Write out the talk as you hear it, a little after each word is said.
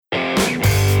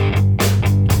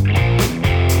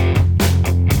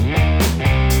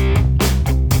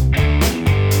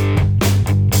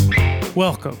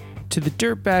Welcome to the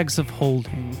Dirtbags of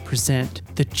Holding present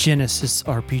the Genesis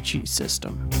RPG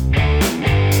system.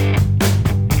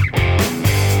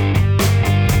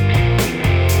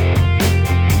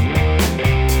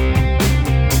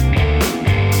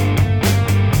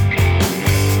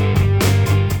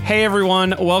 Hey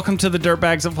everyone, welcome to the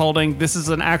Dirtbags of Holding. This is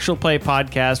an actual play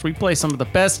podcast. We play some of the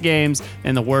best games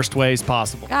in the worst ways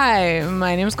possible. Hi,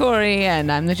 my name's Corey, and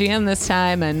I'm the GM this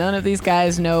time, and none of these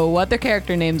guys know what their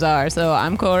character names are, so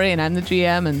I'm Corey, and I'm the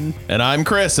GM, And I'm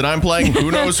Chris, and I'm playing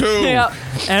Who Knows Who. Yep.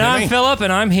 And I'm Philip,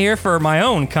 and I'm here for my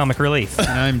own comic relief. And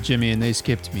I'm Jimmy, and they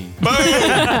skipped me.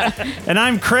 And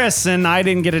I'm Chris, and I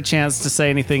didn't get a chance to say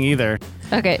anything either.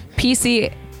 Okay,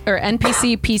 PC, or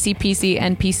NPC, PC, PC,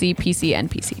 NPC, PC,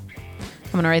 NPC.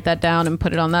 I'm going to write that down and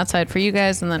put it on that side for you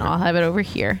guys, and then I'll have it over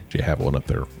here. Do you have one up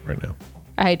there right now?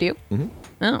 I do? Mm-hmm.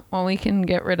 Oh, well, we can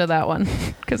get rid of that one,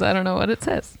 because I don't know what it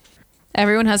says.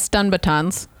 Everyone has stun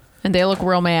batons, and they look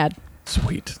real mad.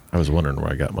 Sweet. I was wondering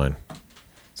where I got mine.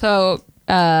 So,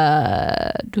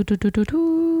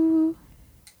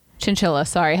 Chinchilla,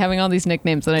 sorry, having all these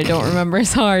nicknames that I don't remember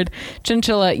is hard.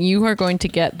 Chinchilla, you are going to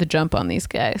get the jump on these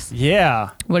guys. Yeah.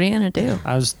 What are you going to do?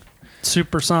 I was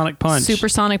Supersonic Punch.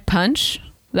 Supersonic Punch?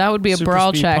 That would be a Super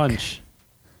brawl speed check. Punch.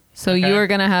 So Okay. you are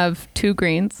going to have 2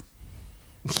 greens.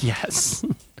 Yes.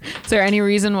 Is there any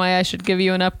reason why I should give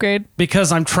you an upgrade?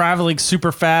 Because I'm traveling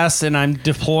super fast and I'm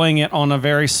deploying it on a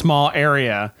very small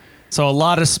area. So a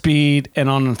lot of speed and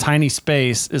on a tiny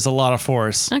space is a lot of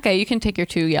force. Okay, you can take your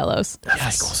 2 yellows.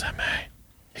 F equals MA.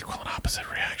 Equal and opposite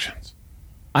reactions.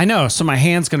 I know, so my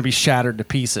hand's going to be shattered to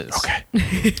pieces. Okay.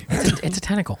 It's a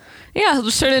tentacle. Yeah, it'll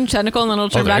just turn into a tentacle and then it'll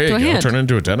turn back to a hand. Turn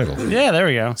into a tentacle. Yeah, there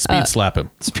we go. Speed slap him.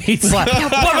 Speed slap.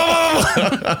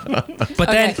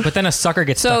 But then a sucker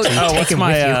gets So- stuck, so you take What's him my...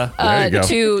 with There you go.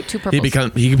 Two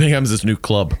purples. He becomes this new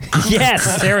club. you.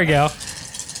 Yes, there we go.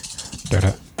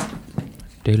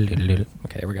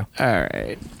 Okay, there we go. All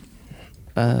right.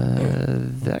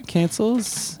 That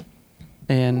cancels.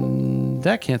 And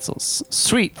that cancels.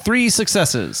 Sweet. 3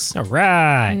 successes. All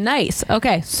right. Nice.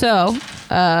 Okay, so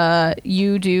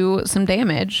you do some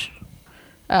damage.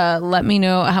 Let me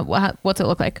know what's it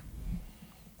look like.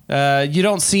 You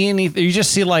don't see anything. You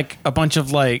just see like a bunch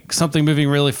of like something moving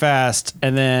really fast,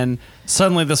 and then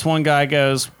suddenly this one guy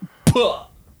goes, "Puh,"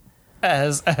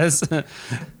 as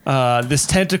this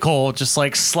tentacle just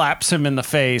like slaps him in the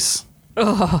face,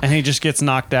 and he just gets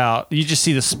knocked out. You just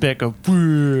see the spit go.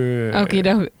 Okay,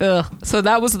 no. Ugh. So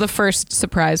that was the first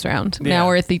surprise round. Yeah. Now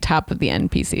we're at the top of the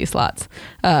NPC slots.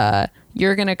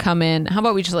 You're gonna come in. How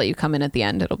about we just let you come in at the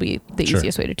end? It'll be the Sure.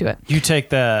 easiest way to do it. You take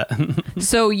the.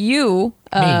 So you,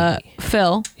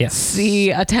 Phil, Yes. see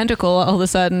a tentacle all of a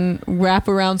sudden wrap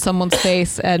around someone's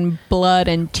face, and blood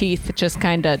and teeth just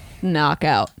kind of knock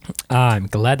out. I'm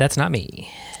glad that's not me.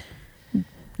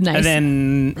 Nice. And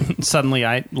then suddenly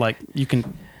I like you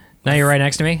can. Now you're right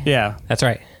next to me? Yeah. That's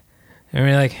right. And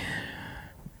we're like,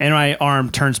 And my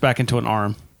arm turns back into an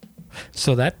arm.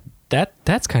 so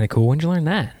that's kind of cool. When'd you learn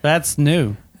that? That's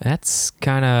new. That's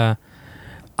kind of...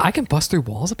 I can bust through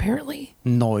walls, apparently.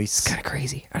 Noise. Kind of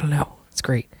crazy. I don't know. It's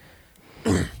great.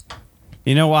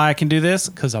 You know why I can do this?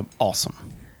 Because I'm awesome.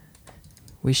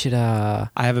 We should, I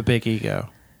have a big ego.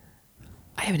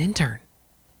 I have an intern.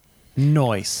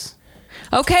 Noise.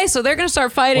 Okay, so they're gonna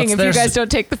start fighting What's if you their guys s- don't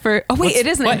take the first. Oh wait, what's- it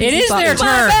isn't. But it is their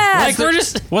turn. Like, we're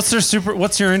just... What's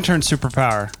your intern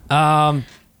superpower? I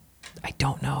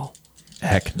don't know.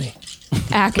 Hackney.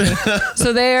 acne.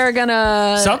 So they are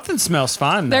gonna. Something smells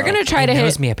fine. They're though. gonna try to He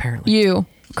knows hit me, apparently. you,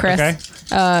 Chris,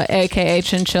 Okay. aka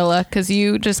Chinchilla, because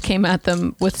you just came at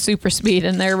them with super speed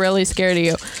and they're really scared of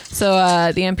you. So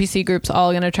the NPC group's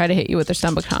all gonna try to hit you with their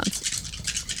stun batons.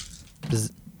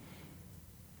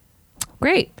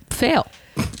 Great, fail.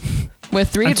 With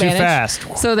 3 I'm too advantage.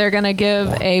 fast. So they're gonna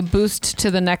give a boost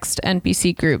to the next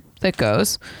NPC group that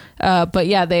goes. But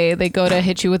yeah, they go to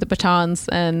hit you with the batons,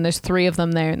 and there's 3 of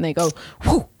them there, and they go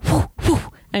whoo, whoo, whoo,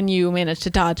 and you manage to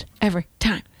dodge every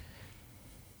time.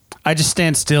 I just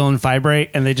stand still and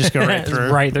vibrate, and they just go right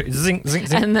through. Right there. Zing, zing,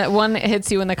 zing. And that one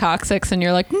hits you in the coccyx, and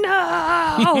you're like,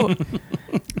 no,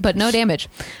 but no damage.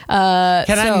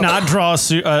 Can I not draw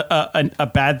a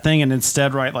bad thing and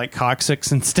instead write like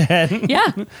coccyx instead?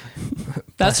 Yeah,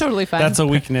 that's totally fine. That's a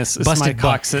weakness. It's Busted my butt.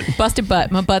 coccyx. busted butt.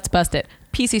 My butt's busted.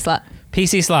 PC slot.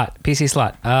 PC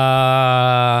slot.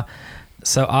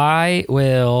 So I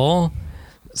will...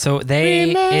 So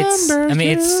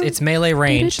it's melee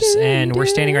range, and we're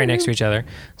standing right next to each other.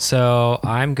 So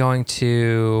I'm going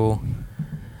to...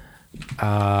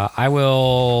 I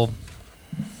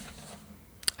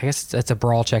guess it's a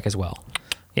brawl check as well.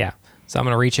 Yeah. So I'm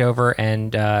going to reach over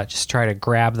and just try to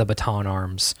grab the baton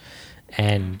arms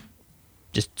and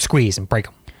just squeeze and break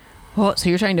them. Oh, so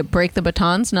you're trying to break the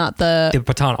batons, not the. The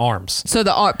baton arms. So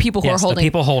the people who are Yes, holding. the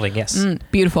people holding. Yes.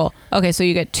 Beautiful. Okay, so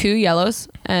you get 2 yellows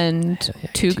and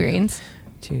 2 greens.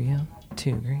 2 yellow,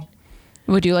 2 green.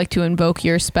 Would you like to invoke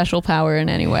your special power in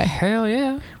any way? Hell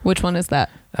yeah. Which one is that?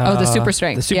 The super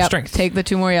strength. the super Yep. strength. Take the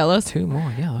 2 more yellows. 2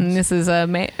 more yellows. And this is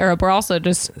a or also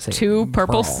just Say 2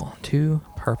 purples. brawl. 2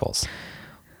 purples.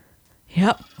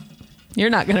 Yep. You're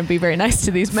not going to be very nice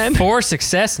to these men. 4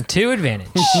 success and 2 advantage.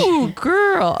 Ooh,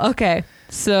 girl. Okay.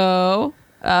 So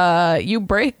you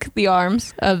break the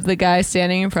arms of the guy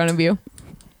standing in front of you.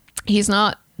 He's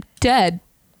not dead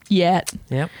yet,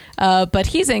 Yep. but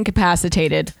he's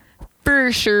incapacitated for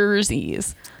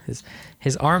surezies.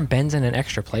 His arm bends in an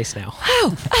extra place now.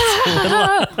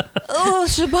 Oh,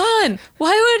 Shaban,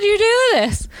 why would you do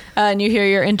this? And you hear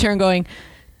your intern going,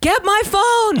 "Get my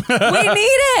phone. We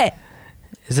need it."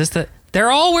 Is this the?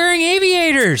 They're all wearing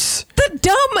aviators. The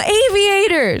dumb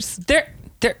aviators. They're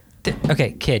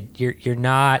okay, kid. You're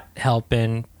not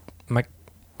helping.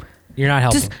 You're not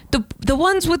helping. Just the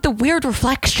ones with the weird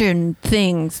reflection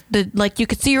things. Like you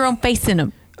could see your own face in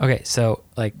them. Okay, so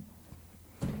like,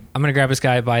 I'm gonna grab this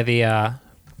guy by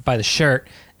the shirt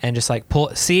and just like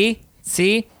pull. See,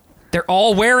 they're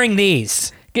all wearing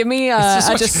these. Give me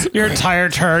Your entire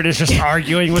turn is just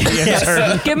arguing with the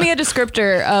intern. give me a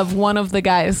descriptor of one of the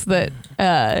guys that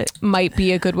might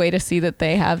be a good way to see that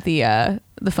they have the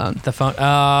phone. The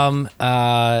phone.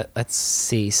 Let's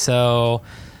see. So,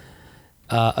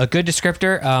 a good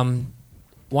descriptor.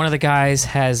 One of the guys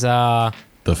has.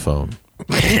 The phone.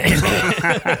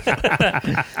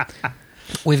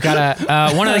 We've got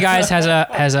one of the guys has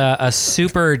a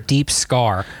super deep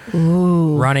scar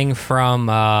running from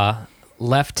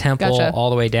left temple Gotcha.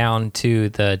 all the way down to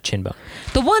the chin bone.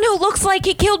 The one who looks like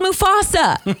he killed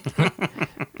Mufasa.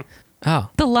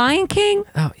 Oh, The Lion King.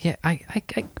 yeah. I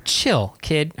chill,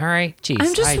 kid. All right. Jeez.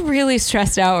 I'm just really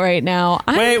stressed out right now.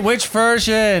 Wait, which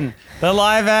version? The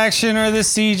live action or the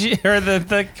CG or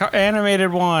the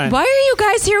animated one? Why are you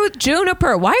guys here with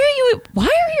Juniper? Why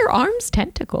are your arms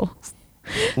tentacles?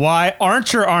 Why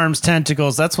aren't your arms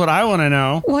tentacles? That's what I want to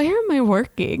know. Why am I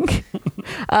working?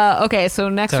 Okay, so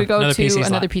next So, we go another to PC slot.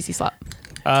 another PC slot.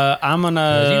 I'm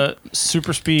gonna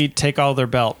super speed take all their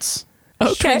belts.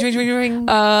 Okay. Swing. You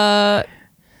know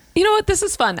what? This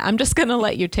is fun. I'm just gonna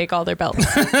let you take all their belts.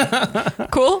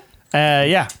 Cool.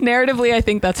 Yeah, Narratively, I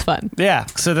think that's fun. yeah.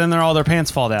 So then all their pants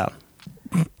fall down.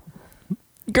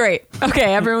 Great.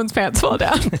 Okay, everyone's pants fall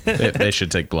down. They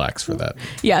should take blacks for that.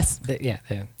 Yes.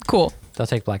 Cool. They'll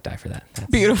take black die for that.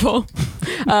 That's- Beautiful.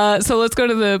 So let's go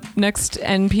to the next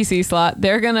NPC slot.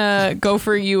 They're gonna go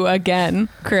for you again,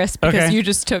 Chris, because Okay. you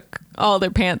just took all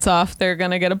their pants off. They're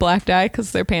gonna get a black die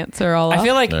because their pants are all off. I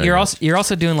feel like There you go. you're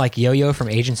also doing like Yo-Yo from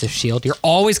Agents of S.H.I.E.L.D. You're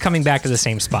always coming back to the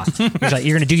same spot. You're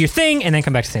gonna do your thing and then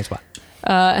come back to the same spot.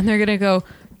 And they're gonna go,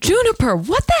 Juniper,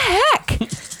 what the heck?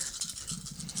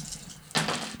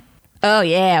 Oh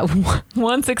yeah,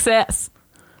 one success.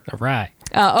 All right.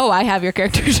 I have your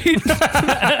character sheet. Like,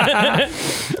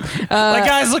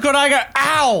 guys, look what I got!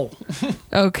 Ow!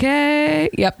 Okay.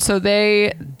 Yep. So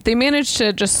they managed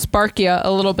to just spark you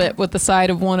a little bit with the side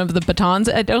of one of the batons.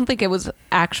 I don't think it was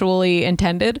actually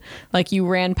intended. Like you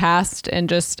ran past and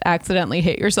just accidentally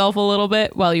hit yourself a little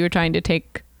bit while you were trying to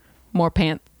take more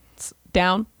pants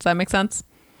down. Does that make sense?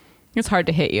 It's hard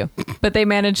to hit you, but they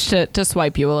managed to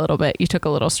swipe you a little bit. You took a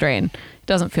little strain. It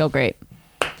doesn't feel great.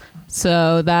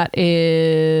 So that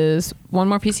is one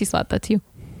more PC slot. That's you.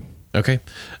 Okay.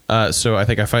 So I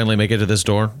think I finally make it to this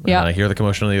door. Yeah. And I hear the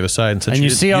commotion on the other side. And since And you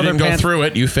see all didn't their go pants- through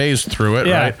it, you phased through it,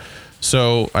 Yeah. right?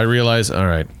 So I realize, all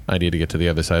right, I need to get to the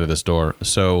other side of this door.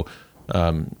 So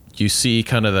you see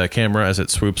kind of the camera as it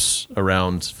swoops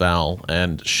around Val,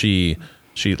 and she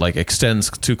like extends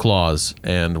 2 claws,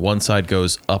 and one side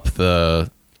goes up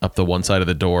the one side of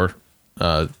the door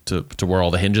to where all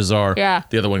the hinges are. Yeah.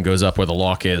 The other one goes up where the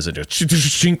lock is, and just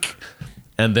shink,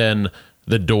 and then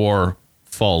the door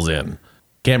falls in.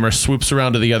 Camera swoops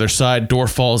around to the other side. Door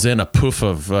falls in. A poof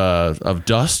of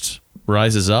dust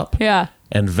rises up. Yeah.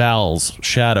 And Val's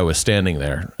shadow is standing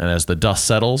there. And as the dust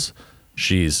settles,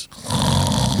 she's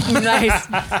Nice.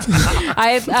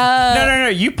 No.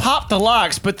 You popped the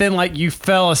locks, but then like you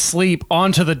fell asleep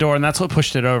onto the door, and that's what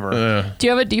pushed it over. Do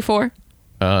you have a D4?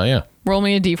 yeah. Roll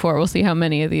me a D4. We'll see how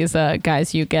many of these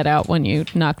guys you get out when you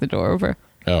knock the door over.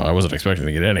 Oh, I wasn't expecting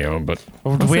to get any of them, but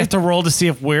Do we have to roll to see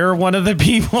if we're one of the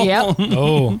people? Yep.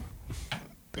 Oh.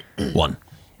 1.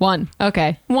 1.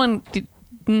 Okay. 1.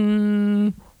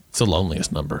 It's the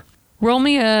loneliest number. Roll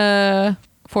me a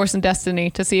Force and Destiny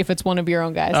to see if it's one of your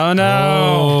own guys. Oh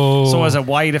no! Oh. So was it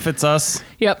white if it's us?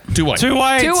 Yep. Two white. Two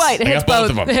whites. Two white. It I hits got both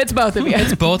both. of 'em. It hits both of you.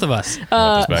 It's both of us.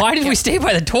 Why did we stay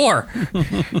by the door?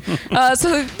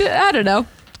 So I don't know.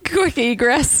 Quick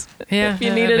egress. Yeah, if you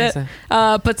that needed makes it.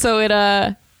 sense. But so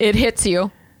it hits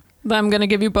you. I'm gonna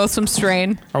give you both some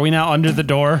strain. Are we now under the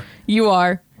door? You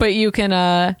are, but you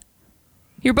can.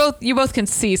 You both can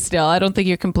see still. I don't think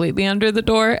you're completely under the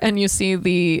door, and you see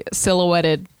the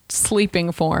silhouetted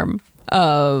sleeping form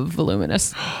of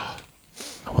Voluminous.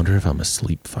 I wonder if I'm a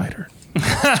sleep fighter.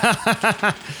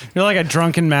 You're like a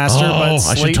drunken master, but I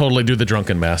sleep. should totally do the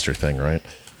drunken master thing, right?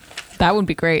 That would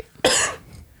be great.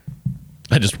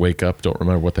 I just wake up, don't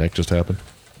remember what the heck just happened.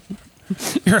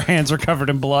 Your hands are covered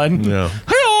in blood. No.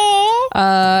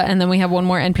 And then we have one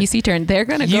more NPC turn. They're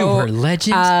gonna You go. were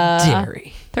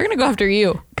legendary. They're gonna go after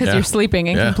you because Yeah. you're sleeping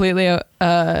and Yeah. completely.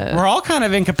 We're all kind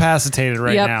of incapacitated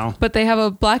right Yep. now. But they have a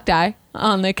black die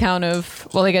on the account of.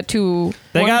 Well, they got two.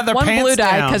 They one, got their one pants blue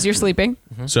die down. because you're sleeping.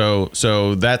 So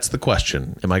that's the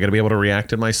question. Am I going to be able to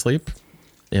react in my sleep?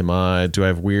 Do I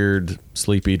have weird,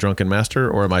 sleepy, drunken master,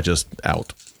 or am I just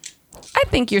out? I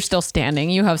think you're still standing.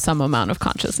 You have some amount of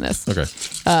consciousness. Okay.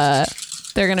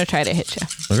 They're gonna try to hit you.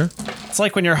 Okay. It's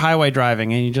like when you're highway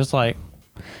driving and you just like,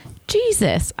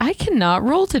 Jesus, I cannot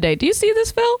roll today. Do you see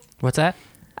this, Phil? What's that?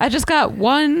 I just got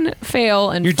one fail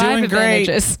and you're 5 doing great.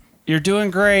 advantages. You're doing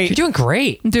great. You're doing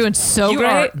great. I'm doing so you great.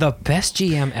 are the best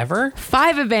GM ever.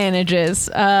 5 advantages.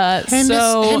 Hey,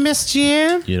 So Miss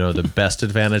GM. You know the best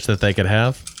advantage that they could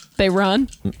have? they run.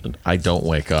 I don't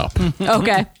wake up.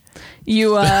 Okay.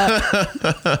 You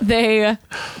they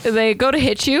go to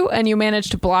hit you and you manage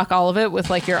to block all of it with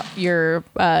like your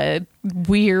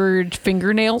weird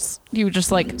fingernails. You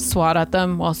just like swat at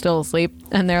them while still asleep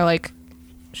and they're like,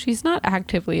 she's not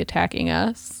actively attacking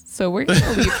us, so we're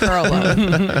gonna leave her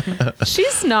alone.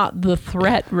 She's not the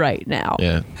threat right now.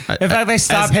 Yeah. In fact, they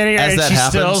stop hitting her and that she's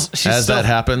happens, still. that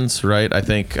happens, right? I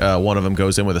think one of them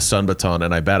goes in with a sun baton,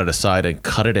 and I bat it aside and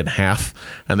cut it in half,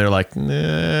 and they're like, "Nah,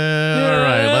 all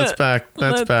right, let's back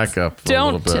up a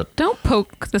little bit." Don't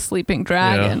poke the sleeping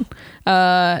dragon.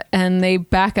 And they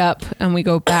back up, and we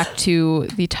go back to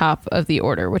the top of the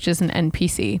order, which is an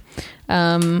NPC.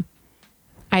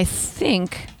 I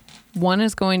think one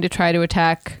is going to try to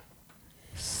attack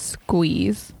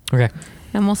Squeeze, Okay.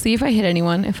 and we'll see if I hit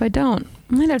anyone. If I don't,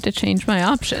 I might have to change my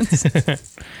options.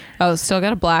 Oh, still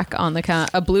got a black on the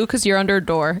count. A blue because you're under a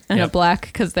door, and a Yep. black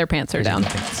because their pants are down.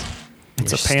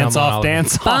 It's a pants off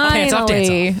dance off. Pants off, dance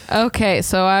Finally. Okay,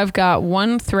 so I've got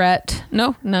one threat.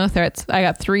 No threats. I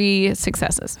got 3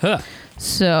 successes. Huh.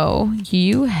 So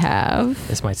you have.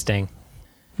 This might sting.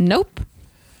 Nope.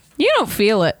 You don't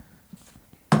feel it.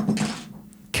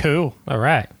 Cool. All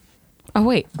right. Oh,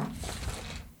 wait.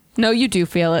 No, you do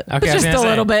feel it. Okay, But I was just a gonna say.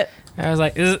 little bit. I was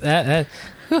like, that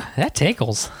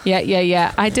tickles.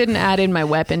 Yeah. I didn't add in my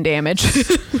weapon damage.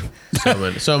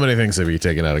 So many things to be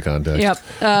taken out of context.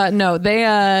 Yep. No,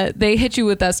 they hit you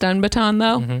with that stun baton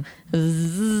though. Mm-hmm.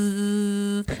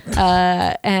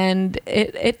 And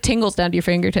it tingles down to your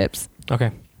fingertips.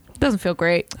 Okay. Doesn't feel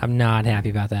great. I'm not happy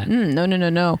about that.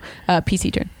 No.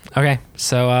 PC turn. Okay.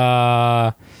 So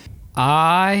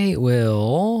I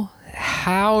will.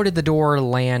 How did the door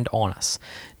land on us?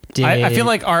 I feel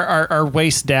like our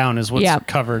waist down is what's Yeah.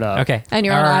 covered up. Okay. And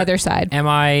you're on either side. Am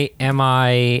I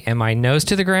nose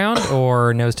to the ground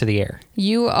or nose to the air?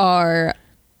 You are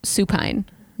supine,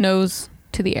 nose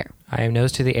to the air. I am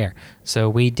nose to the air. So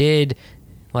we did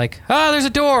like, oh, there's a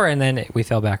door, and then we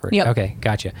fell backward. Yep. Okay,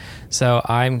 gotcha. So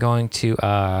I'm going to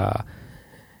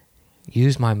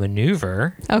use my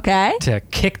maneuver Okay. to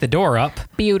kick the door up.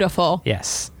 Beautiful.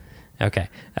 Yes. Okay.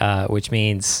 Which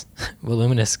means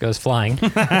Voluminous goes flying.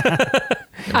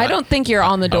 I don't think you're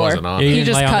on the I door. wasn't on You it. You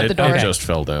just lay on cut it. the door. It Okay. just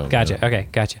fell down. Gotcha. Yeah. Okay,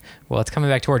 gotcha. Well, it's coming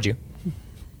back towards you.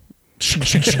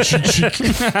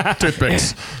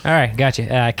 Toothpicks. All right,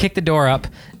 gotcha. Kick the door up,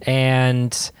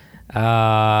 and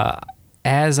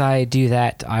as I do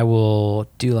that, I will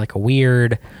do like a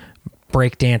weird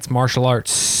breakdance martial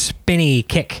arts spinny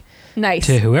kick Nice.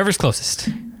 to whoever's closest.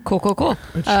 Cool.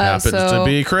 Which happens to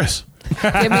be Chris.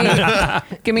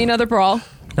 give me another brawl,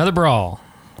 Another brawl.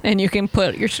 and you can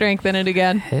put your strength in it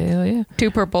again. Hell yeah.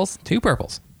 2 purples. 2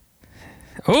 purples.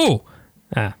 Oh,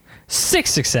 6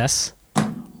 success,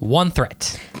 1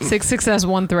 threat. 6 success,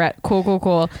 1 threat.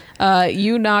 Cool.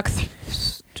 You knock 3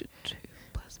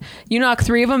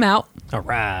 of them out. All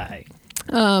right.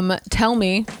 Tell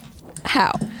me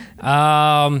how.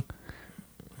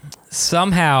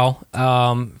 Somehow,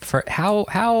 for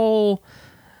how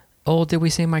old did we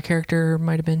say my character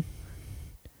might have been?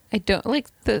 I don't like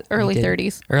the early did.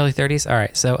 30s. Early 30s. All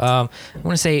right. So I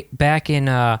want to say back in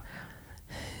I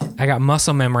got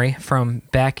muscle memory from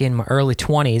back in my early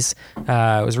 20s.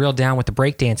 I was real down with the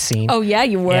breakdance scene. Oh yeah,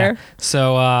 you were. Yeah.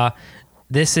 So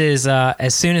this is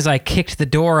as soon as I kicked the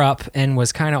door up and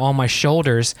was kind of on my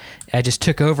shoulders, I just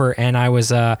took over and I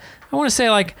was I want to say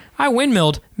like I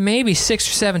windmilled maybe 6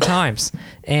 or 7 times,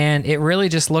 and it really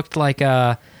just looked like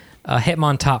a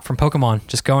Hitmontop from Pokemon,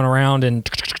 just going around and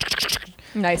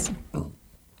Nice.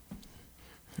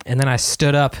 then I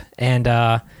stood up and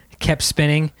kept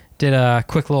spinning. Did a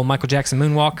quick little Michael Jackson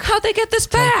moonwalk. How'd they get this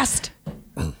fast?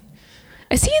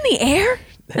 Is he in the air?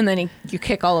 And then you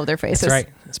kick all of their faces. That's right.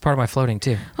 It's part of my floating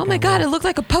too. Oh my god, it looked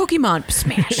like a Pokemon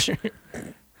smash.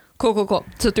 Cool.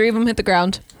 So 3 of them hit the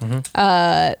ground.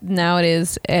 Now it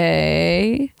is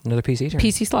a Another PC turn.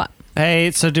 PC slot. Hey,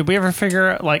 so did we ever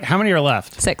figure like how many are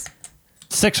left? 6.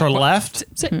 6 are left.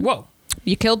 Whoa.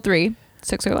 You killed 3.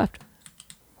 6 are left.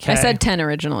 I Okay. said 10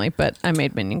 originally, but I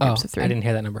made minion Oh, groups of 3. I didn't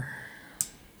hear that number.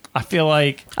 I feel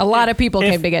like A lot of people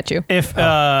if- came to get you. if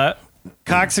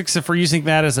Coccyx, if we're using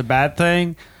that as a bad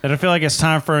thing, then I feel like it's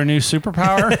time for a new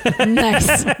superpower.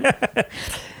 Nice.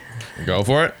 Go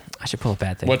for it. I should pull a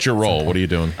bad thing. What's your role? What are you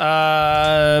doing?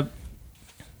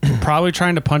 Probably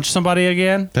trying to punch somebody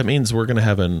again. That means we're going to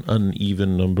have an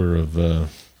uneven number of. Well,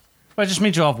 it just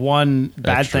means you'll have one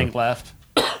bad Extra. thing left.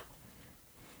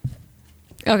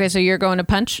 Okay, so you're going to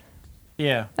punch.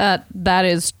 Yeah. That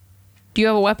is. Do you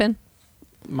have a weapon?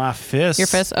 My fist. Your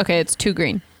fist? Okay, it's 2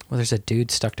 green. Well, there's a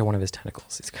dude stuck to one of his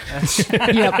tentacles. He's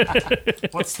got- Yep.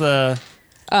 What's the?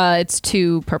 It's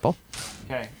 2 purple,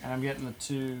 Okay, and I'm getting the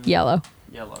 2 yellow.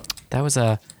 yellow. That was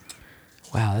a.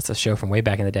 Wow, that's a show from way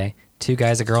back in the day. 2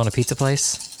 guys, a girl, in a pizza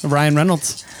place. Ryan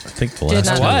Reynolds. I think the Did last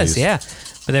not- It one of was, these- yeah.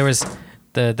 But there was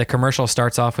the commercial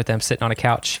starts off with them sitting on a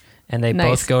couch, and they Nice.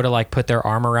 both go to like put their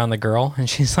arm around the girl, and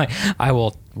she's like, "I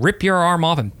will rip your arm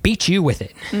off and beat you with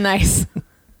it." Nice.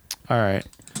 All right.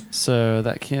 So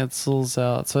that cancels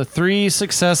out. So 3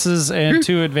 successes and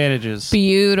 2 advantages.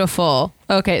 Beautiful.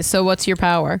 Okay, so what's your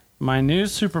power? My new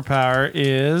superpower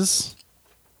is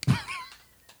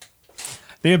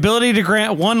the ability to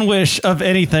grant 1 wish of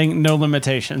anything, no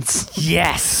limitations.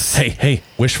 Yes. Hey,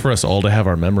 wish for us all to have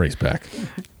our memories back.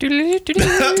 So how do you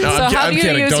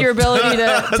kidding. use Don't- your ability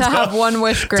to have 1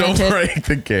 wish Don't granted? break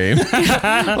the game.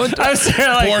 I was there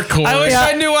like, Poor Corey. I wish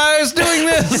I knew why I was doing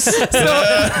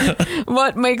this.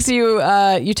 What makes you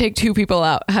you take 2 people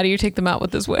out? How do you take them out with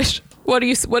this wish? What do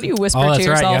you whisper Oh, to that's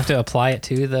yourself right. You have to apply it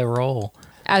to the roll.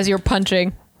 as you're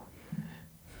punching?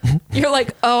 You're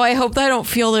like, oh, I hope I don't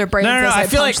feel their brains No, as I I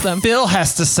feel like punch them. Phil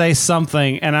has to say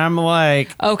something, and I'm like,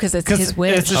 Oh, because it's his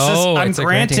wish. it's just Oh, I'm it's a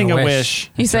granting granting a a wish.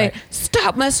 wish. You say, right.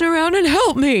 stop messing around and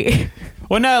help me.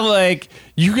 Well, no, like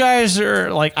you guys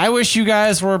are like, I wish you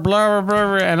guys were blah blah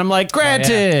blah, blah, and I'm like,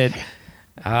 granted.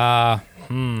 I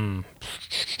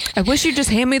wish you'd just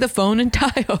hand me the phone and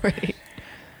die already.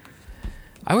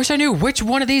 I wish I knew which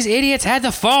one of these idiots had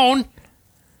the phone.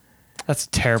 That's a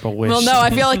terrible wish. Well, no, I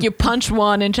feel like you punch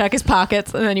one and check his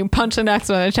pockets, and then you punch the next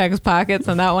one and check his pockets,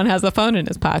 and that one has the phone in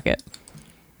his pocket.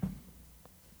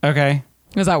 Okay.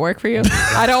 Does that work for you?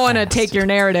 I don't want to take your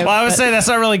narrative. Well, I would but- say that's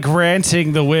not really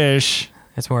granting the wish.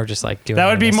 It's more of just like doing. That an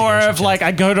would be more investigation of check. like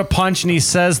I go to punch and he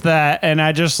says that, and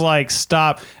I just like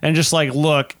stop and just like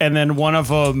look, and then one of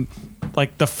them,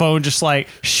 like the phone, just like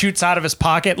shoots out of his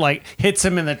pocket, like hits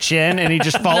him in the chin, and he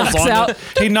just falls Knocks on. out.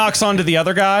 He knocks onto the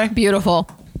other guy. Beautiful.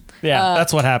 Yeah,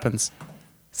 that's what happens.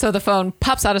 So the phone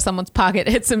pops out of someone's pocket,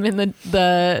 hits him in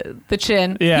the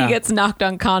chin. Yeah. He gets knocked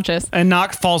unconscious. And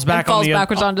knock falls back falls on the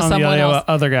backwards onto on someone the else.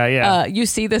 other guy. Yeah. You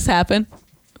see this happen.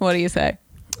 What do you say?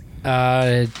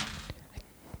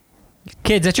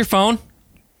 Kids, that's your phone.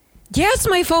 Yes,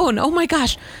 my phone. Oh my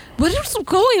gosh. What is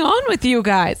going on with you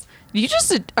guys?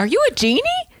 Are you a genie?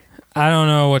 I don't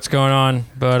know what's going on,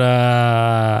 but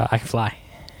I can fly.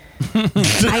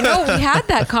 I know we had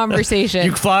that conversation.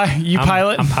 you fly. You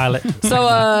pilot. I'm pilot.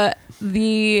 So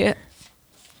the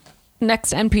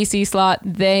next NPC slot,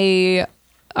 they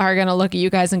are going to look at you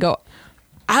guys and go,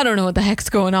 I don't know what the heck's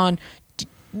going on.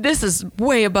 This is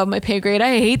way above my pay grade.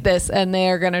 I hate this. And they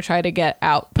are going to try to get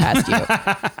out past you.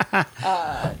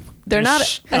 They're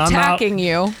not I'm out. attacking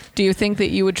you. Do you think that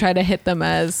you would try to hit them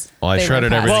as Well, I they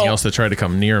shredded went past? everything Well- else that tried to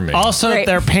come near me. Also, Great.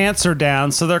 their pants are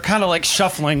down, so they're kind of like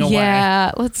shuffling away.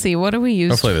 Yeah, let's see. What do we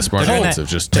use? Hopefully, the smart They're doing ones that. have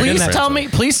just taken Please the tell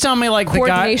pants me. Please tell me, like the guy,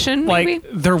 Coordination, like maybe?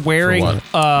 they're wearing For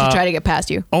what? to try to get past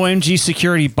you. OMG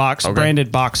security box Okay.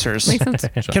 branded boxers. Makes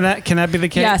sense. Can that be the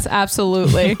case? Yes,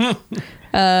 absolutely.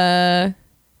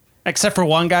 Except for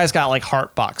one guy's got like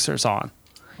heart boxers on.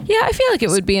 Yeah, I feel like it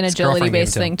would be an His girlfriend gave it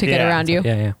agility-based to him. thing to get Yeah. around you.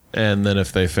 Yeah. And then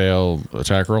if they fail,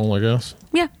 attack roll, I guess.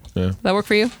 Yeah. Yeah. Does that work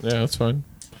for you? Yeah, that's fine.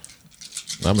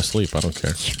 I'm asleep. I don't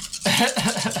care.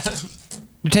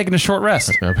 You're taking a short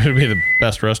rest. That would be the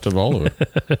best rest of all of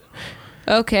it.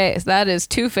 Okay, so that is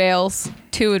 2 fails,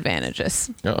 2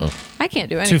 advantages. Uh-oh. I can't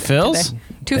do anything. fails?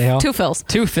 Today. Fail. 2 fails.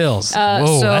 2 fills.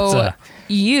 Whoa, So that's a.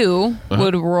 you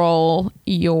would roll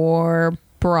your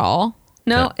brawl.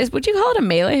 No, Okay. would you call it a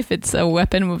melee if it's a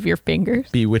weapon with your fingers?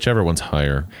 Be whichever one's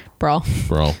higher. Brawl.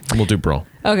 Brawl. We'll do brawl.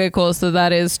 Okay, cool. So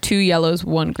that is 2 yellows,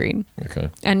 1 green. Okay.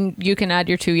 And you can add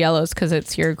your 2 yellows because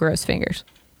it's your gross fingers.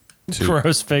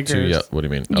 Gross fingers. What do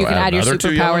you mean? You can add your another 2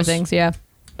 superpower yellows? things, yeah.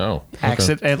 Oh. Okay.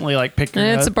 Accidentally like pick your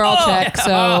And it's a nose. brawl check, so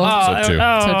So 2.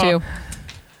 so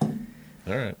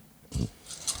 2. All right.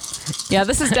 Yeah,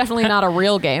 this is definitely not a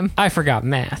real game. I forgot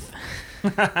math.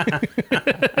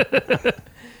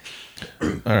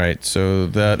 All right. So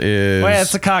that is. Wait,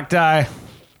 it's a cock die.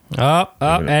 Oh,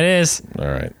 that is. All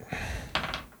right.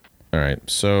 All right.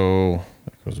 So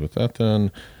that goes with that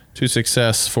then. 2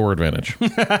 success, 4 advantage.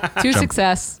 2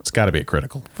 success. It's got to be a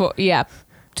critical. 4, yeah.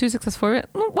 2 success, 4.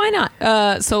 Well, why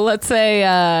not? So let's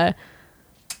say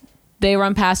they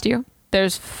run past you.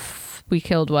 We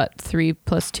killed what? 3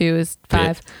 plus 2 is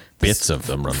 5. Bits of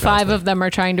them run past 5 me. of them are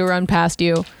trying to run past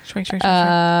you. Shrink.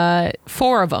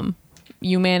 4 of them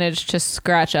you manage to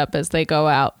scratch up as they go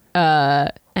out,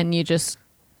 and you just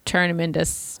turn them into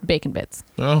bacon bits.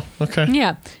 Oh, okay.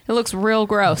 Yeah, it looks real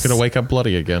gross. Gonna wake up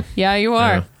bloody again. Yeah, you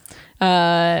are.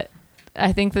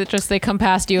 I think that just they come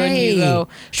past you and you go.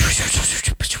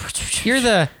 You're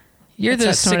the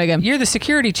Let's snort again. you're the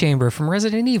security chamber from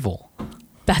Resident Evil.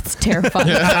 That's terrifying.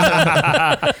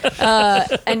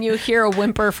 And you hear a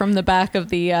whimper from the back of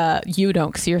the. You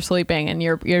don't, because you're sleeping and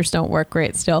your ears don't work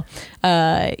great still.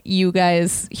 You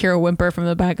guys hear a whimper from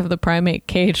the back of the primate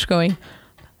cage going,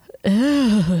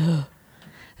 "Ugh,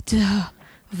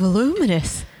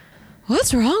 Voluminous.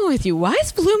 What's wrong with you? Why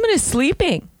is Voluminous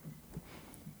sleeping?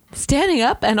 Standing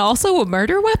up and also a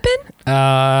murder weapon?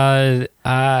 I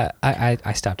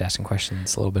stopped asking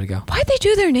questions a little bit ago. Why'd they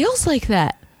do their nails like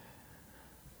that?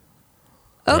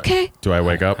 Okay. Do I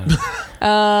wake up?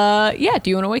 Yeah. Do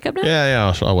you want to wake up now?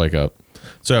 yeah. I'll wake up.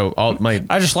 So my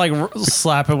I just like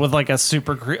slap it with like a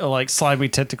super like slimy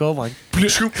tentacle. Like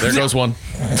there goes one.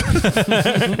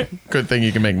 Good thing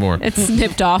you can make more. It's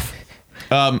snipped off.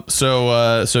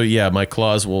 So yeah, my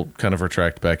claws will kind of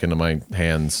retract back into my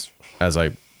hands as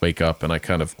I wake up, and I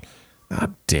kind of,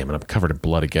 damn it, I'm covered in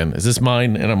blood again. Is this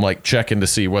mine? And I'm like checking to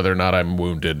see whether or not I'm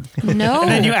wounded. No.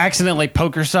 and then you accidentally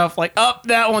poke yourself. Like, oh,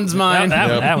 that one's mine.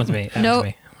 That one's me. That No, was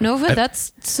me. Nova,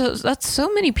 that's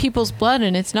so many people's blood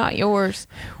and it's not yours.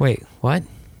 Wait, what?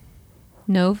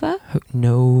 Nova?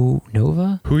 No,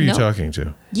 Nova? Who are you No. talking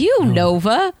to? You,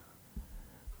 Nova.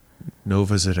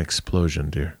 Nova's an explosion,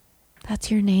 dear.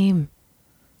 That's your name.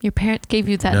 Your parents gave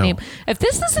you that No. name. If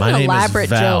this isn't My an name elaborate is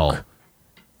Val. joke,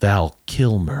 Val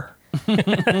Kilmer.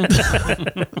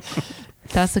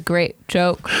 that's a great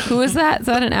joke. Who is that? Is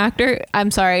that an actor? I'm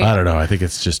sorry. I don't know. I think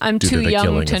it's just I'm due too to the young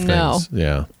killing to of know. things.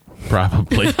 Yeah,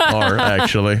 probably are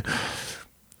actually.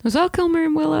 Was Val Kilmer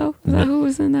in Willow? Is that who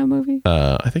was in that movie?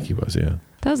 I think he was. Yeah.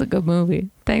 That was a good movie.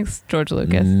 Thanks, George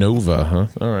Lucas. Nova, huh?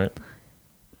 All right.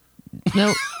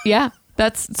 No, yeah.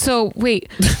 That's so.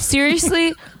 Wait,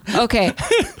 seriously? Okay.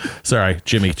 Sorry,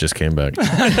 Jimmy just came back.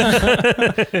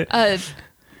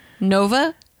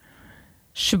 Nova,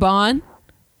 Shaban,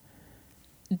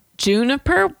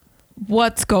 Juniper.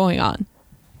 What's going on?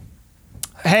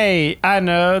 Hey, I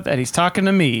know that he's talking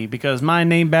to me because my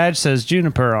name badge says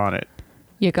Juniper on it.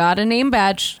 You got a name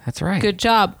badge. That's right. Good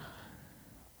job.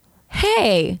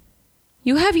 Hey,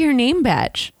 you have your name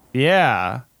badge.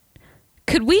 Yeah,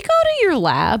 Could we go to your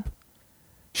lab?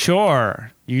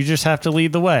 sure. You just have to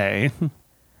lead the way.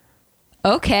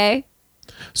 Okay.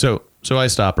 So I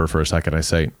stop her for a second. I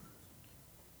say,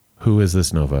 "Who is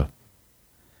this Nova?"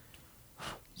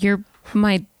 You're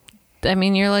like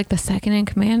the second in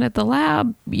command at the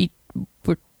lab.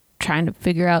 We're trying to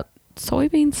figure out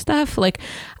soybean stuff. Like,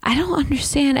 I don't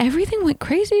understand. Everything went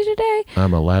crazy today.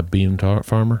 I'm a lab bean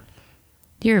farmer.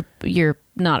 You're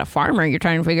not a farmer. You're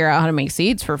trying to figure out how to make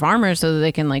seeds for farmers so that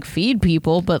they can like feed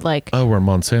people. But like, Oh, we're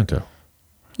Monsanto.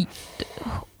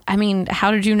 I mean, how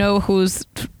did you know who's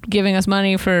giving us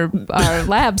money for our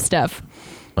lab stuff?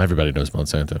 Everybody knows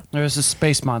Monsanto. There's a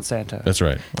space Monsanto. That's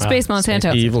right. Space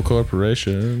Monsanto. Evil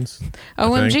corporations.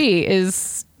 OMG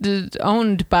is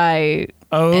owned by.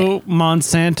 Oh,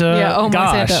 Monsanto. Yeah, oh,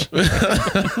 Gosh.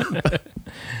 Monsanto.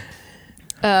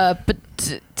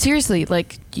 But seriously,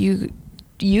 like you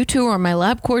two are my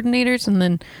lab coordinators, and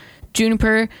then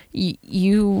Juniper,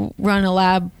 you run a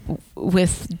lab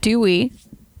with Dewey.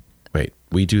 Wait,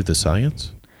 we do the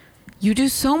science? You do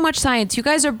so much science. You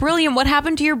guys are brilliant. What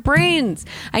happened to your brains?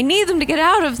 I need them to get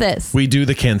out of this. We do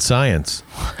the can science.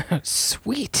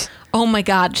 Sweet. Oh my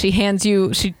God. She hands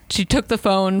you, she took the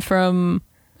phone from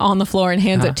on the floor and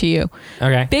hands it to you.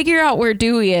 Okay. Figure out where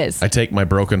Dewey is. I take my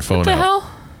broken phone What the out.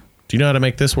 hell? Do you know how to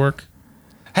make this work?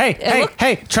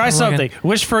 Hey, try something.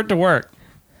 Wish for it to work.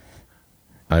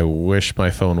 I wish my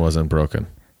phone wasn't broken.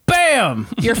 Bam!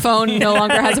 Your phone no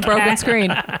longer has a broken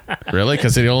screen. Really?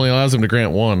 Because it only allows him to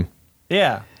grant one.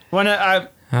 Yeah. Oh.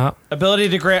 Ability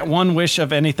to grant one wish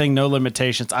of anything, no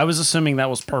limitations. I was assuming that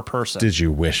was per person. Did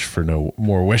you wish for no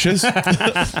more wishes?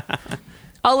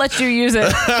 I'll let you use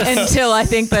it until I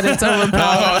think that it's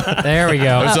overpowered. There we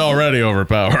go. It's already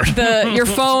overpowered. Your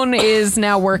phone is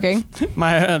now working.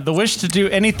 My the wish to do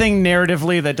anything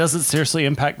narratively that doesn't seriously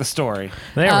impact the story.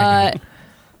 There we go.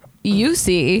 You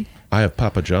see I have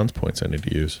Papa John's points I need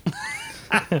to use.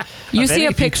 You see any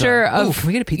a picture Ooh, of can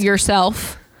we get a pizza?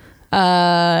 yourself,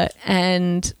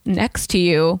 and next to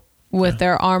you, with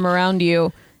their arm around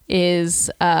you, is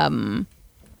like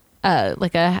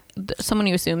someone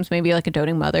who assumes maybe like a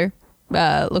doting mother.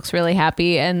 Looks really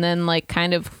happy, and then like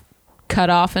kind of cut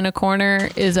off in a corner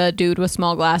is a dude with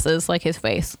small glasses, like his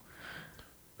face.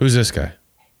 Who's this guy?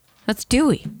 That's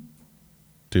Dewey.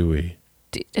 Dewey.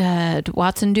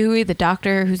 Watson Dewey, the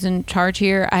doctor who's in charge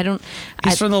here.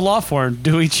 He's from the law firm,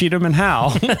 Dewey, Cheatham, and Howe.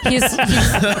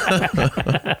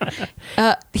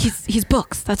 He's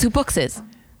Books. That's who Books is.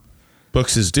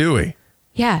 Books is Dewey.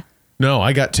 Yeah. No,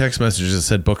 I got text messages that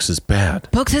said Books is bad.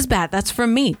 Books is bad. That's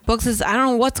from me. Books is, I don't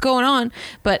know what's going on,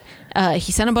 but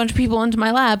he sent a bunch of people into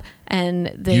my lab, and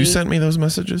they. You sent me those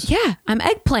messages? Yeah, I'm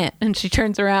Eggplant, and he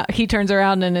turns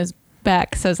around, and his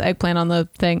back says Eggplant on the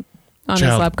thing on his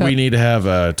lab coat. We need to have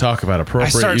a talk about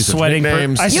appropriate use of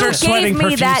nicknames. I You start sweating gave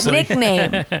me that profusely.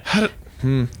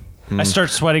 nickname. I start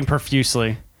sweating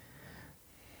profusely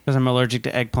because I'm allergic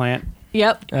to eggplant.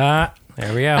 Yep.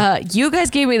 There we go. You guys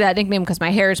gave me that nickname because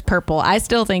my hair is purple. I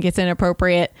still think it's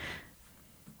inappropriate.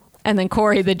 And then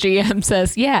Corey, the GM,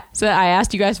 says, yeah. So I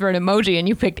asked you guys for an emoji, and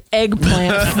you picked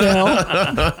eggplant, Phil.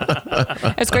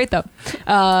 It's great, though.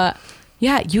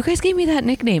 Yeah, you guys gave me that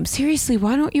nickname. Seriously,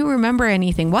 why don't you remember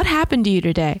anything? What happened to you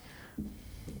today?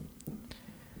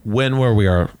 When were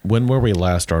we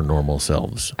last our normal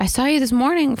selves? I saw you this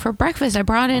morning for breakfast. I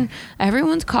brought in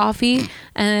everyone's coffee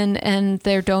and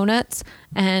their donuts,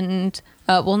 and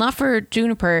well, not for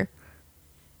Juniper,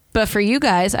 but for you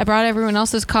guys, I brought everyone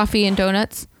else's coffee and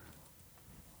donuts.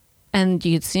 And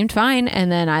you seemed fine. And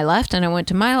then I left and I went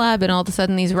to my lab, and all of a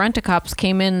sudden these rent-a-cops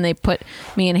came in and they put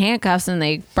me in handcuffs, and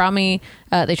they brought me,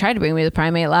 they tried to bring me to the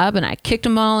primate lab, and I kicked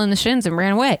them all in the shins and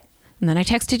ran away. And then I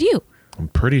texted you. I'm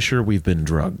pretty sure we've been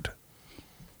drugged.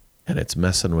 And it's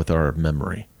messing with our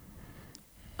memory.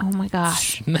 Oh my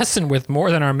gosh. Messing with more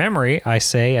than our memory, I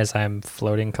say, as I'm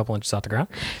floating a couple inches off the ground.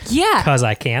 Yeah. Because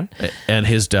I can. And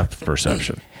his depth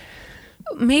perception.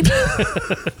 Maybe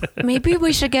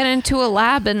we should get into a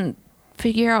lab and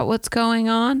figure out what's going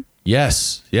on.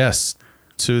 Yes.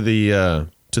 To the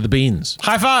beans.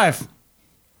 High five.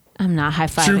 I'm not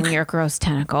high-fiving your gross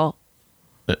tentacle.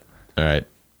 All right.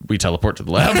 We teleport to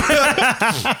the lab.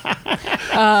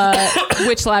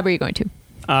 Which lab are you going to?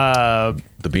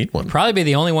 The bean one. Probably be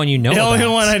the only one you know The about. only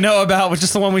one I know about was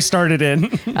just the one we started in.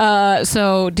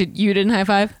 So you didn't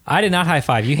high-five? I did not high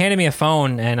five. You handed me a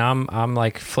phone, and I'm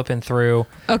like flipping through.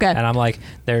 Okay. And I'm like,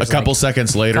 there's A couple like,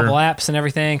 seconds later, couple apps and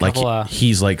everything. like Couple,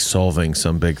 he's like solving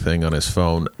some big thing on his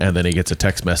phone, and then he gets a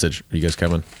text message. Are you guys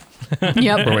coming?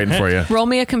 Yep. We're waiting for you. Roll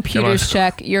me a computers Come on.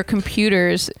 check. Your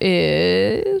computers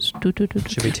is...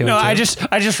 should be two. No, and two.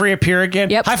 I just reappear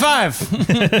again. Yep. High five.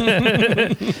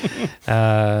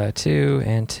 2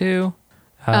 and 2.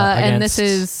 And this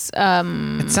against-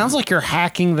 is... It sounds like you're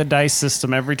hacking the dice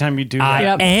system every time you do that. I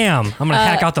Yep. am. I'm gonna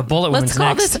hack out the bullet let's wounds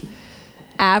call next. this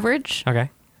average,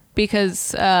 Okay.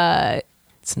 because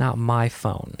It's not my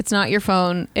phone. it's not your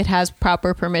phone. It has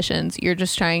proper permissions. You're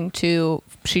just trying to...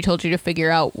 She told you to figure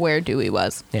out where Dewey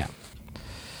was. Yeah.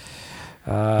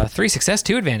 3 success,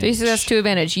 2 advantage. 3 success, 2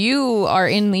 advantage. You are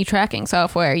in the tracking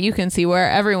software. You can see where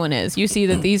everyone is. You see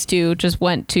that these two just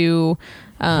went to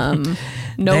Nova's.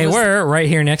 They were right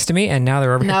here next to me, and now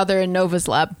they're over Now they're in Nova's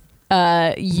lab.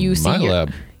 You see My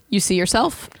lab. You see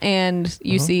yourself, and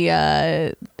you see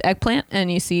Eggplant,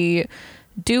 and you see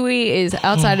Dewey is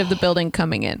outside of the building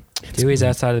coming in. here. Dewey's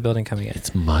outside of the building coming in.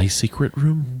 It's my secret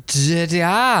room.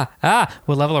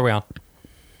 What level are we on?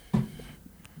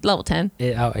 Level 10.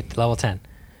 It's level 10.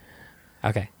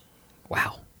 Okay.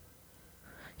 Wow.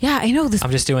 Yeah, I know this.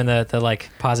 I'm just doing the like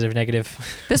positive negative.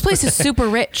 This place is super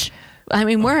rich. I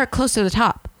mean, we're close to the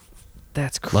top.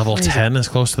 That's crazy. Level 10 is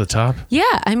close to the top? Yeah,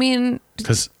 I mean,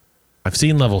 Because I've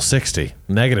seen level 60,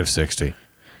 negative 60.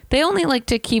 they only like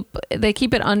to keep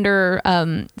it under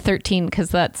 13 because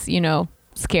that's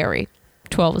scary.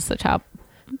 12 is the top.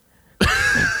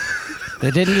 They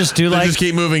didn't just do They like just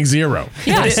keep moving 0.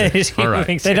 Yeah. All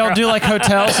right. they don't do like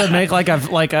hotels and make like a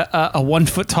 1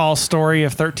 foot tall story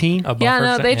of 13. A Yeah, buffer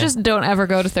no, set, they just don't ever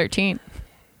go to 13.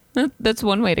 That's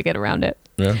one way to get around it.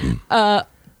 Yeah. All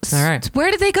right. Where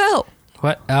did they go?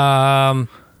 What?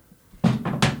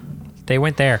 They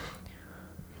went there.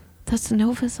 That's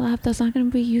Nova's lab. That's not going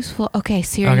to be useful. Okay,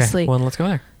 seriously. Okay. Well, let's go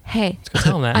there. Hey, Let's go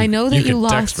tell them that. I know that You you, can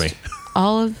lost text me.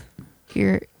 all of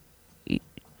your.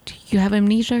 You have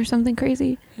amnesia or something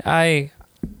crazy? I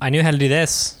knew how to do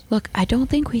this. Look, I don't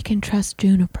think we can trust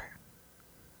Juniper.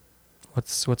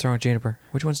 What's wrong with Juniper?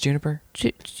 Which one's Juniper?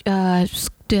 That's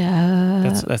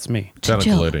me. Tentacle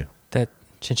Chinchilla. lady. That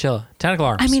chinchilla. Tentacle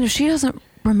arms. I mean, if she doesn't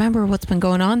remember what's been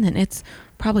going on, then it's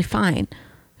probably fine.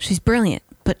 She's brilliant,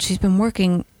 but she's been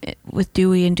working with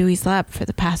Dewey and Dewey's lab for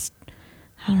the past,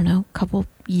 I don't know, couple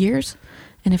years.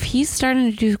 And if he's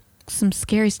starting to do some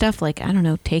scary stuff, like, I don't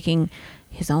know, taking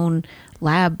his own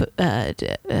lab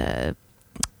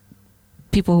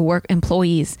people who work,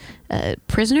 employees,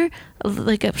 prisoner,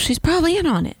 like, she's probably in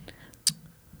on it.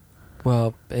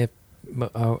 Well,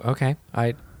 okay.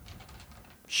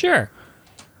 Sure.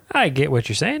 I get what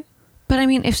you're saying. But I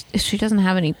mean, if she doesn't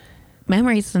have any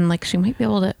memories, then like she might be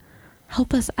able to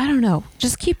help us. I don't know.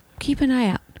 Just keep an eye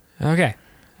out. Okay.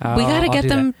 We gotta I'll get do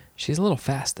them- that. She's a little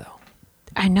fast though.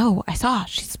 I know. I saw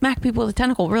she smacked people with a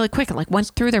tentacle really quick. It like went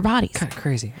through their bodies. Kind of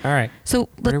crazy. All right. So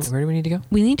Where do we need to go?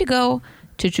 we need to go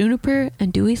to Juniper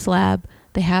and Dewey's lab.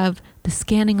 They have the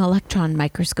scanning electron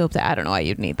microscope. That I don't know why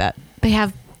you'd need that. They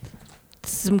have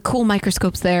some cool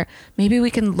microscopes there. Maybe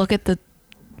we can look at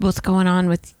what's going on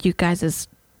with you guys'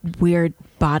 weird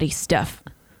body stuff.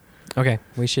 Okay.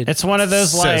 We should. It's one of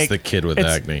those Says like the kid with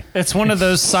it's- acne. It's one of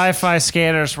those sci-fi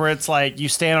scanners where it's like you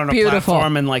stand on a Beautiful.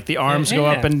 platform and like the arms go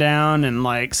Yeah. up and down and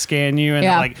like scan you and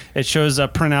Yeah. like it shows a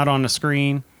printout on the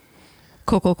screen.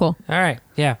 Cool. All right.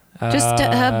 Yeah.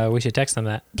 Just, we should text them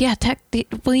that. Yeah.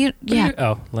 Will you? Yeah.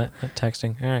 Oh,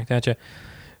 texting. All right. Gotcha.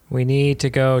 We need to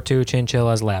go to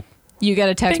Chinchilla's lab. You get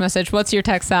a text message. What's your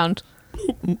text sound?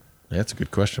 That's a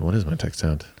good question. What is my text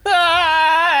sound?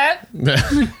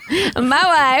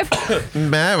 My wife.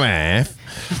 My wife.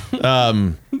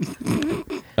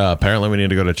 Apparently, we need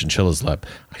to go to Chinchilla's lab.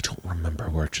 I don't remember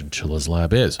where Chinchilla's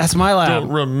lab is. That's my lab. Don't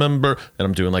remember. And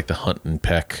I'm doing like the hunt and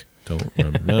peck. Don't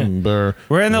remember.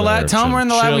 We're in the lab. where Tell 'em we're in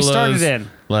the lab we started Chinchilla's in.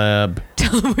 Lab.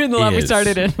 Tell him we're in the lab we Is.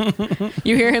 started in.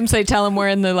 You hear him say, "Tell him we're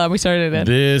in the lab we started in."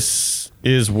 This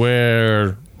is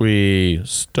where we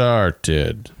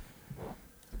started.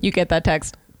 You get that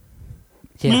text.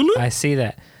 Yeah, I see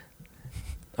that.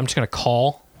 I'm just gonna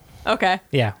call. Okay.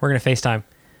 Yeah, we're gonna FaceTime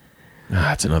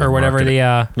Ah, it's another or whatever marketing,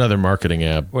 the another marketing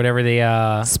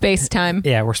app. Space time.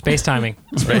 Yeah, we're space timing.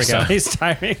 There we go. Space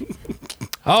timing.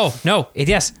 Oh no!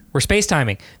 Yes, we're space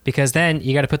timing because then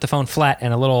you got to put the phone flat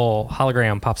and a little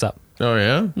hologram pops up. Oh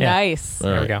yeah. Yeah. Nice.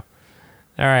 There right. we go.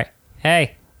 All right.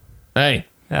 Hey. Hey,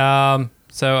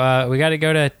 So we got to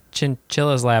go to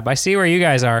Chinchilla's lab. I see where you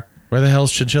guys are. where the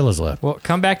hell's Chinchilla's lab? Well,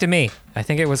 come back to me. I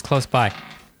think it was close by.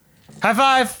 High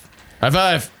five. High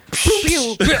five.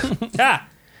 Ah!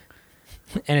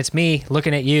 And it's me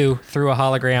looking at you through a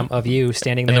hologram of you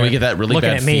standing there. And then we get that really looking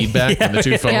bad at me. feedback when the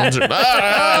two phones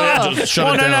are. Just shut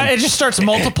Well, it no, down. no, it just starts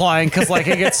multiplying because like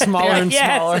it gets smaller and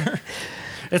Yes. smaller.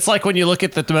 It's like when you look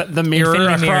at the mirror Infinity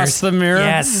across mirrors. the mirror.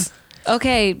 Yes.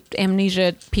 Okay,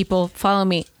 amnesia people, follow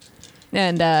me.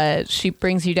 And she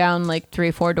brings you down like 3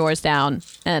 or 4 doors down,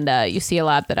 and you see a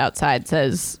lab that outside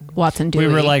says Watson Dewey.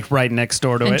 We were like right next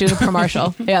door to and it. Juniper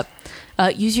Marshall. Yep.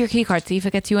 Use your key card. See if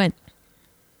it gets you in.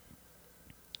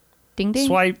 Ding ding.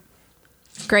 Swipe.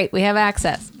 Great, we have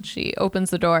access. She opens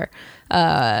the door.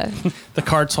 The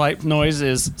card swipe noise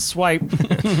is swipe.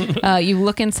 You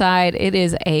look inside. It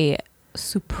is a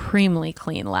supremely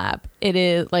clean lab. It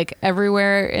is like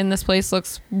everywhere in this place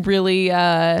looks really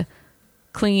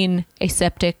clean,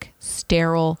 aseptic,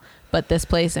 sterile. But this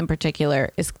place in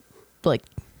particular is like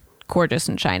gorgeous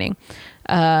and shining.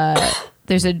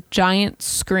 There's a giant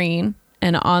screen,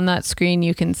 and on that screen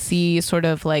you can see sort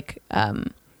of like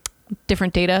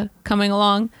different data coming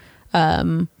along.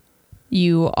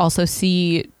 You also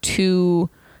see 2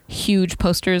 huge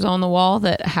posters on the wall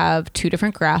that have 2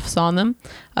 different graphs on them.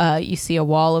 You see a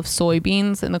wall of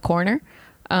soybeans in the corner.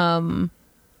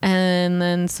 and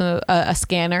then a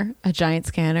scanner, a giant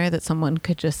scanner that someone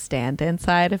could just stand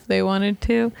inside if they wanted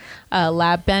to, a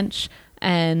lab bench,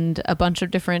 and a bunch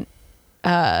of different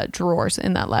drawers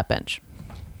in that lab bench.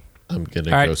 I'm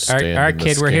gonna All right, go stand. all right, in the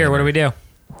kid, we're here. What do we scanner.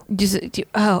 do?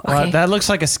 Okay. That looks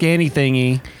like a scanny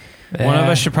thingy. One of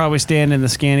us should probably stand in the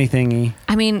scanny thingy.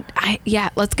 I mean,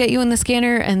 let's get you in the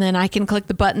scanner, and then I can click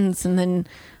the buttons, and then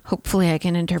hopefully I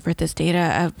can interpret this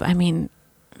data. I mean,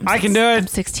 I can do it. I'm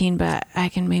 16, but I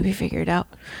can maybe figure it out.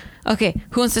 Okay,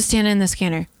 who wants to stand in the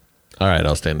scanner? All right,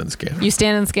 I'll stand in the scanner. You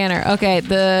stand in the scanner. Okay,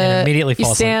 And immediately you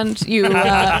fall asleep. stand.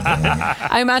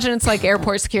 I imagine it's like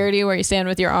airport security where you stand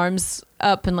with your arms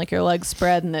up and like your legs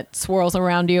spread, and it swirls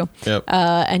around you. Yep.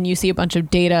 And you see a bunch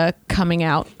of data coming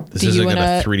out. This isn't going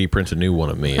to 3D print a new one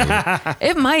of me. Is it?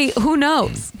 It might. Who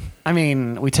knows? I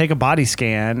mean, we take a body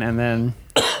scan and then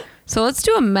So let's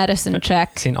do a medicine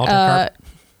check. See an alternate card?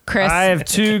 Chris. I have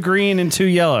 2 green and 2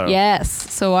 yellow. Yes.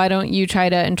 So why don't you try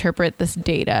to interpret this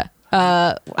data?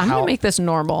 I'm gonna make this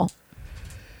normal.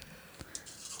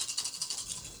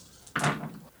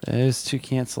 Those 2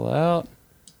 cancel out.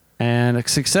 And a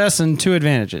success and 2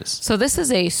 advantages. So this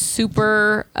is a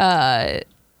super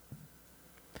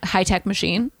high-tech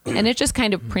machine, and it just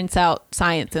kind of prints out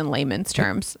science in layman's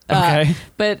terms. Okay.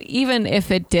 But even if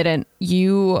it didn't,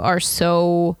 you are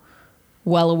so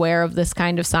well aware of this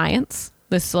kind of science,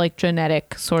 this like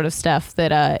genetic sort of stuff,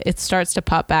 that it starts to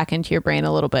pop back into your brain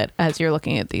a little bit as you're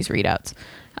looking at these readouts.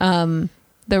 The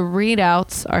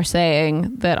readouts are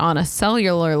saying that on a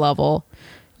cellular level,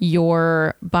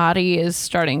 your body is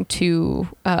starting to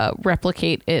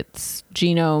replicate its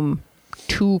genome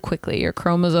too quickly. Your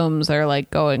chromosomes are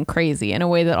like going crazy in a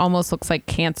way that almost looks like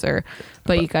cancer,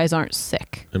 but you guys aren't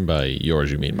sick. And by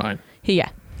yours, you mean mine. Yeah.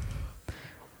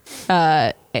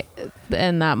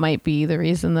 And that might be the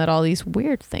reason that all these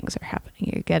weird things are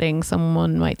happening. You're getting,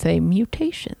 someone might say,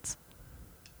 mutations.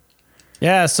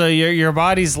 Yeah, so your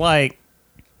body's like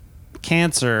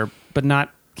cancer, but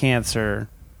not cancer.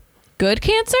 Good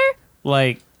cancer?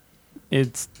 Like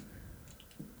it's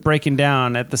breaking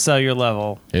down at the cellular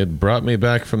level. It brought me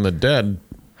back from the dead.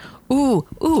 Ooh,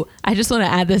 I just want to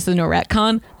add this in a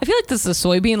retcon. I feel like this is a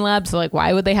soybean lab, so like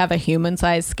why would they have a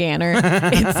human-sized scanner?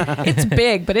 It's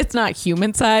big, but it's not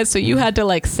human-sized, so you had to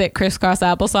like sit crisscross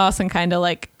applesauce and kind of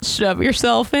like shove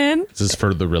yourself in. This is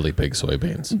for the really big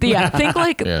soybeans. Yeah, think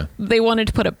like Yeah. they wanted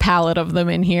to put a pallet of them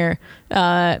in here.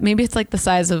 Maybe it's like the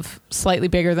size of slightly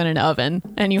bigger than an oven,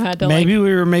 and you had to Maybe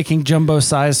we were making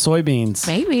jumbo-sized soybeans.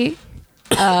 maybe.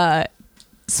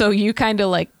 So you kind of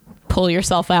like pull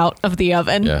yourself out of the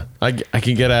oven. Yeah, I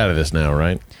can get out of this now,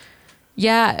 right?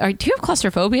 Yeah. Do you have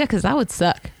claustrophobia? Because that would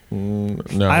suck.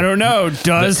 No, I don't know.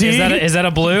 Does he? Is that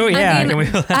a blue? Yeah. I mean,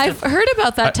 can we, I've heard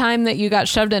about that time that you got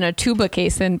shoved in a tuba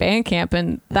case in band camp,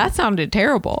 and that sounded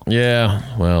terrible. Yeah,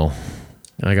 well,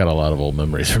 I got a lot of old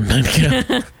memories from band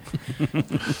camp.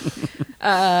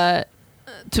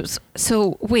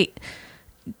 So wait,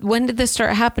 when did this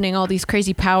start happening? All these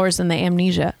crazy powers and the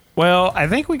amnesia. Well, I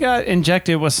think we got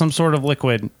injected with some sort of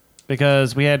liquid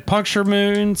because we had puncture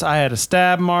wounds. I had a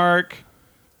stab mark.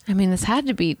 I mean, this had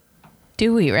to be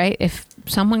Dewey, right? If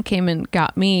someone came and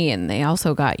got me and they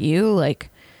also got you, like,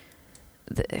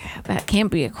 that can't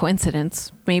be a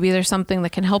coincidence. Maybe there's something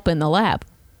that can help in the lab.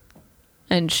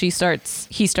 And he starts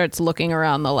looking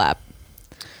around the lab.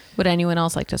 Would anyone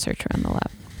else like to search around the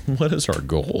lab? What is our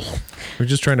goal? We're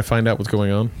just trying to find out what's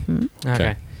going on.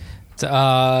 okay. So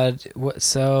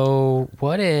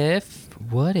what if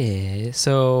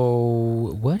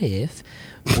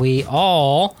we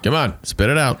all? Come on, spit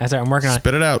it out. That's right. I'm working on it.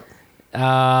 Spit it out.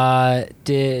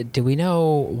 Do we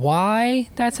know why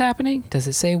that's happening? Does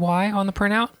it say why on the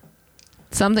printout?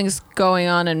 Something's going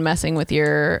on and messing with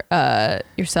your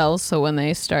cells. So when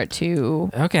they start to,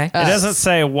 Okay. It doesn't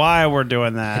say why we're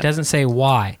doing that. It doesn't say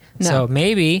why. No. So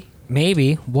maybe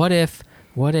what if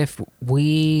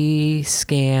we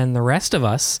scan the rest of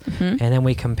us and then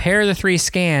we compare the 3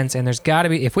 scans, and there's got to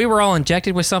be, if we were all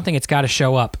injected with something, it's got to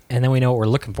show up, and then we know what we're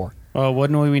looking for. Well,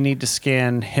 wouldn't we need to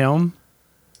scan him,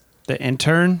 the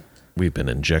intern, We've been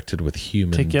injected with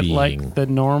human to get being. like the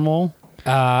normal?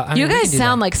 I mean, you we can guys do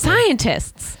sound that. like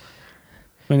scientists.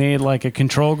 We need like a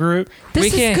control group.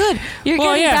 This is good. You're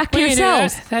getting back to we can do that.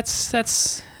 yourselves.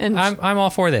 That's. And I'm all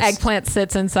for this. Eggplant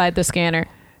sits inside the scanner.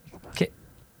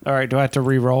 All right, do I have to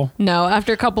re-roll? No,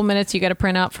 after a couple minutes, you get a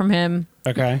printout from him.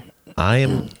 Okay. I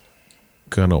am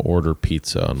gonna order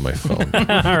pizza on my phone.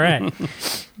 All right.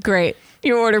 Great.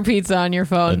 You order pizza on your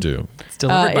phone. I do. It's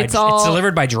delivered by it's all-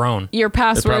 delivered by drone. Your It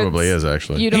password. probably is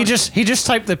actually. You don't, He just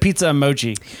typed the pizza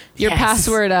emoji. your Yes.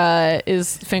 password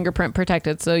is fingerprint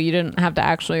protected, so you didn't have to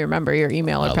actually remember your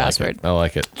email or password. I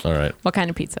like it. All right. What kind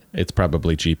of pizza? It's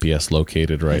probably GPS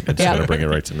located, right? It's Yeah. going to bring it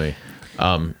right to me.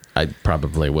 I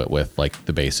probably went with like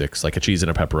the basics, like a cheese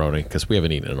and a pepperoni, because we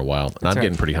haven't eaten in a while, and I'm right.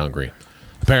 getting pretty hungry.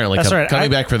 Apparently, That's right.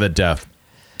 coming back for the death.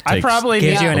 I takes- probably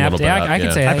Gives need- you an a app. little Yeah, bit, I can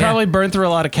yeah. say I that. probably burned through a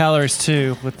lot of calories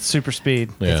too with super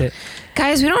speed. Yeah. That's it.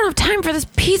 Guys, we don't have time for this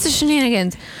pizza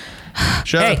shenanigans.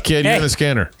 Shut Hey, up, kid. hey. You're in the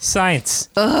scanner. Science.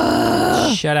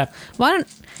 Shut up. Why don't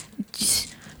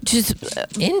just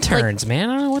Interns, man.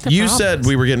 I don't know what the You problem said is.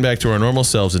 we were getting back to our normal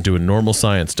selves and doing normal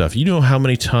science stuff. You know how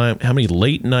many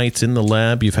late nights in the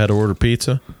lab you've had to order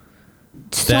pizza?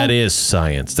 That is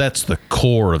science. That's the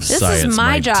core of This science, is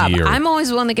my job. dear. I'm always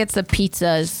the one that gets the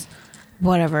pizzas.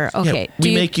 Whatever. Yeah, Okay.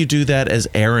 we make you do that as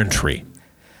errantry.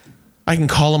 I can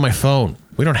call on my phone.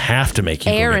 We don't have to make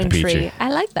you go get the errantry. pizza.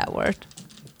 I like that word.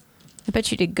 I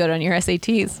bet you did good on your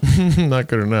SATs. Not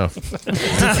good enough.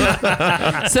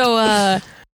 So,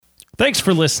 Thanks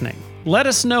for listening. Let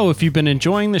us know if you've been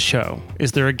enjoying the show.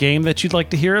 Is there a game that you'd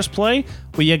like to hear us play?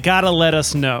 Well, you gotta let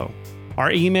us know. Our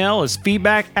email is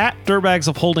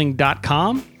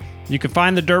feedback@dirtbagsofholding.com. You can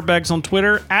find the Dirtbags on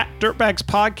Twitter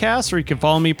 @DirtbagsPodcast, or you can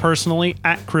follow me personally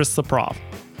 @ChrisTheProf.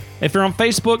 If you're on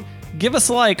Facebook, give us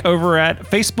a like over at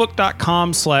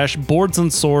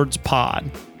facebook.com/boardsandswordspod.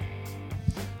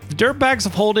 The Dirtbags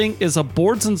of Holding is a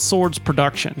Boards and Swords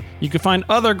production. You can find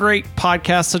other great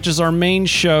podcasts such as our main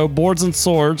show, Boards and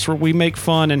Swords, where we make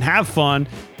fun and have fun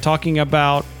talking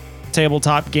about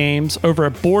tabletop games over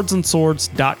at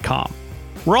boardsandswords.com.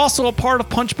 We're also a part of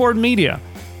Punchboard Media.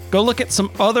 Go look at some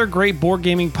other great board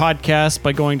gaming podcasts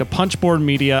by going to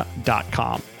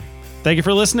punchboardmedia.com. Thank you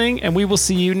for listening, and we will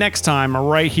see you next time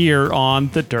right here on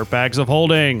the Dirtbags of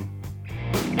Holding.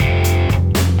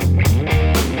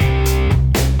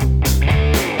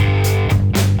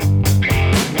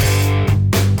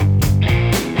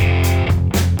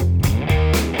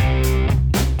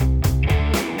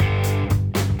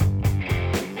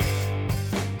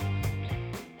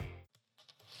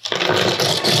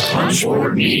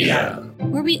 Punchboard Media.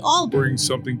 where we all Bring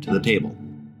something to the table.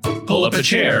 Pull up a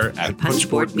chair At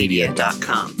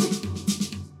punchboardmedia.com.